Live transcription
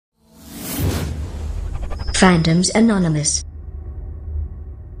Fandoms Anonymous.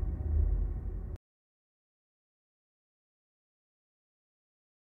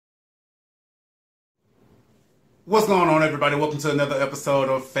 What's going on, everybody? Welcome to another episode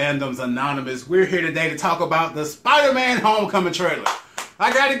of Fandoms Anonymous. We're here today to talk about the Spider-Man Homecoming trailer.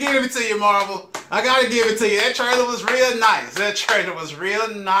 I gotta give it to you, Marvel. I gotta give it to you. That trailer was real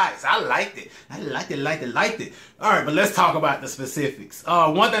nice. I liked it. All right, but let's talk about the specifics.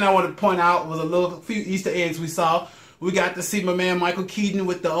 One thing I want to point out was a few Easter eggs we saw. We got to see my man Michael Keaton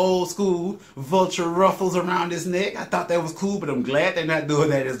with the old school vulture ruffles around his neck. I thought that was cool, but I'm glad they're not doing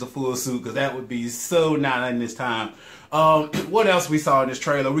that as the full suit, because that would be so not in this time. What else we saw in this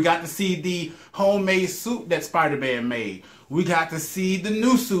trailer? We got to see the homemade suit that Spider-Man made. We got to see the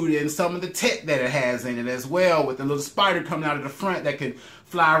new suit and some of the tech that it has in it as well, with the little spider coming out of the front that can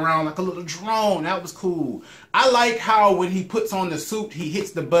fly around like a little drone. That was cool. I like how when he puts on the suit, he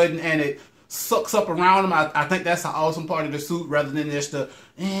hits the button and it sucks up around him. I think that's an awesome part of the suit, rather than just the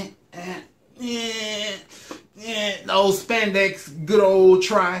old spandex good old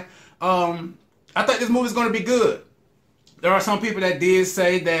try. I think this movie's going to be good. There are some people that did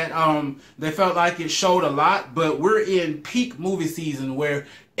say that they felt like it showed a lot, but we're in peak movie season where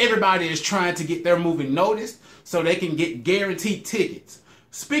everybody is trying to get their movie noticed so they can get guaranteed tickets.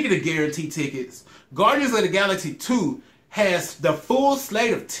 Speaking of guaranteed tickets, Guardians of the Galaxy 2 has the full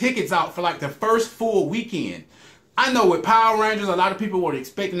slate of tickets out for like the first full weekend. I know with Power Rangers, a lot of people weren't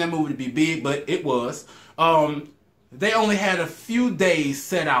expecting that movie to be big, but it was. They only had a few days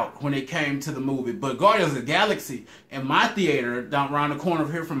set out when it came to the movie, but Guardians of the Galaxy in my theater down around the corner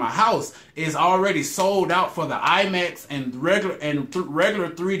here from my house is already sold out for the IMAX and regular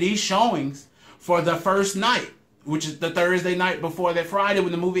 3D showings for the first night, which is the Thursday night before that Friday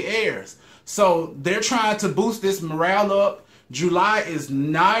when the movie airs. So they're trying to boost this morale up. July is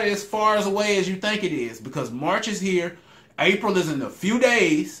not as far away as you think it is, because March is here, April is in a few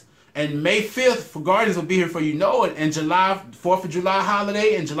days, and May 5th for Guardians will be here for you know it, and July 4th of July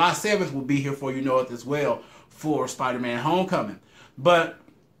holiday and July 7th will be here for you know it as well for Spider-Man Homecoming. But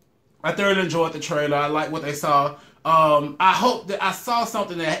I thoroughly enjoyed the trailer. I like what they saw. I hope that I saw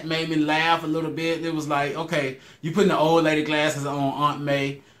something that made me laugh a little bit. It was like, okay, you putting the old lady glasses on Aunt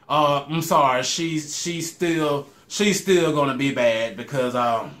May. I'm sorry, she's still gonna be bad, because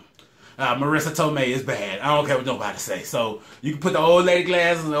Marissa Tomei is bad. I don't care what nobody say. So you can put the old lady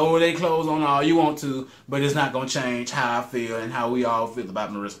glasses and the old lady clothes on all you want to, but it's not gonna change how I feel and how we all feel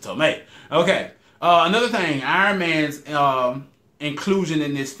about Marissa Tomei. Okay. Another thing, Iron Man's inclusion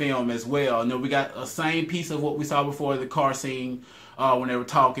in this film as well. You know, we got a same piece of what we saw before the car scene when they were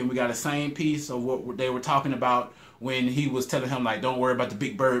talking. We got a same piece of what they were talking about when he was telling him, like, don't worry about the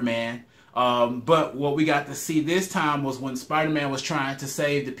big bird, man. But what we got to see this time was when Spider-Man was trying to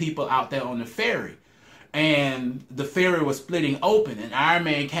save the people out there on the ferry. And the ferry was splitting open, and Iron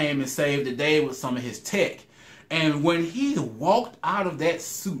Man came and saved the day with some of his tech. And when he walked out of that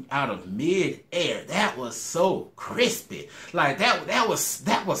suit out of mid-air, that was so crispy. Like, that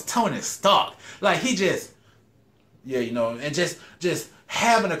was Tony Stark. Like, he just, yeah, you know, and just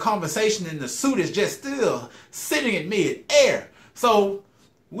having a conversation in the suit is just still sitting in mid-air. So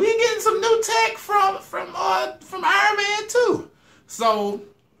we getting some new tech from Iron Man too. So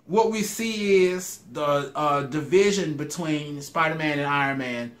what we see is the division between Spider-Man and Iron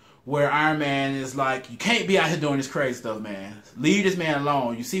Man, where Iron Man is like, you can't be out here doing this crazy stuff, man. Leave this man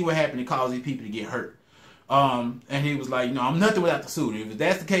alone. You see what happened to cause these people to get hurt. And he was like, no, I'm nothing without the suit. If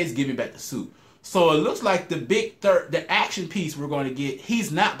that's the case, give me back the suit. So it looks like the action piece we're going to get,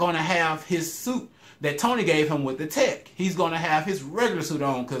 he's not going to have his suit that Tony gave him with the tech. He's going to have his regular suit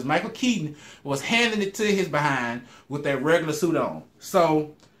on, because Michael Keaton was handing it to his behind with that regular suit on.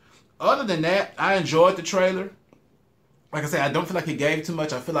 So other than that, I enjoyed the trailer. Like I said, I don't feel like it gave too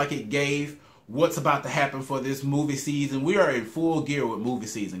much. I feel like it gave what's about to happen for this movie season. We are in full gear with movie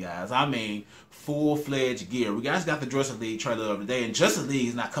season, guys. I mean, full-fledged gear. We guys got the Justice League trailer of the day, and Justice League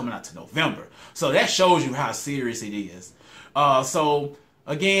is not coming out to November. So that shows you how serious it is. So,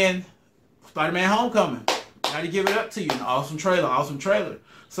 again, Spider-Man Homecoming. Gotta give it up to you. An awesome trailer, awesome trailer.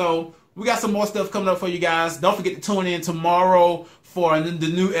 So, we got some more stuff coming up for you guys. Don't forget to tune in tomorrow for the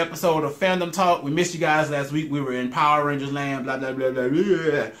new episode of Fandom Talk. We missed you guys last week. We were in Power Rangers land, blah, blah, blah, blah,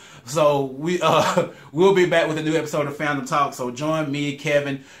 blah. So we'll be back with a new episode of Fandom Talk. So join me,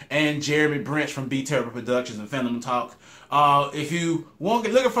 Kevin, and Jeremy Branch from B Terrible Productions and Fandom Talk. If you want to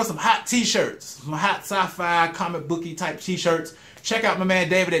get looking for some hot t-shirts, some hot sci-fi comic booky type t-shirts, check out my man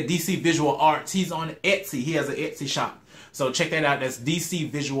David at DC Visual Arts. He's on Etsy. He has an Etsy shop. So check that out. That's DC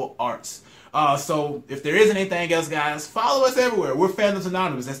Visual Arts. So if there isn't anything else, guys, follow us everywhere. We're Fandoms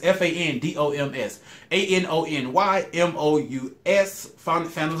Anonymous. That's FANDOMS ANONYMOUS.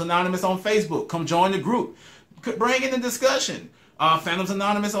 Fandoms Anonymous on Facebook. Come join the group. Bring in the discussion. Fandoms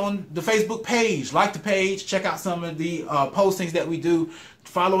Anonymous on the Facebook page. Like the page. Check out some of the postings that we do.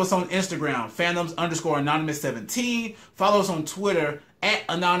 Follow us on Instagram, Fandoms_Anonymous17. Follow us on Twitter at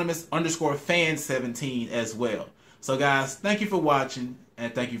Anonymous_Fan17 as well. So guys, thank you for watching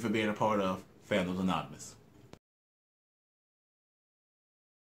and thank you for being a part of Fandoms Anonymous.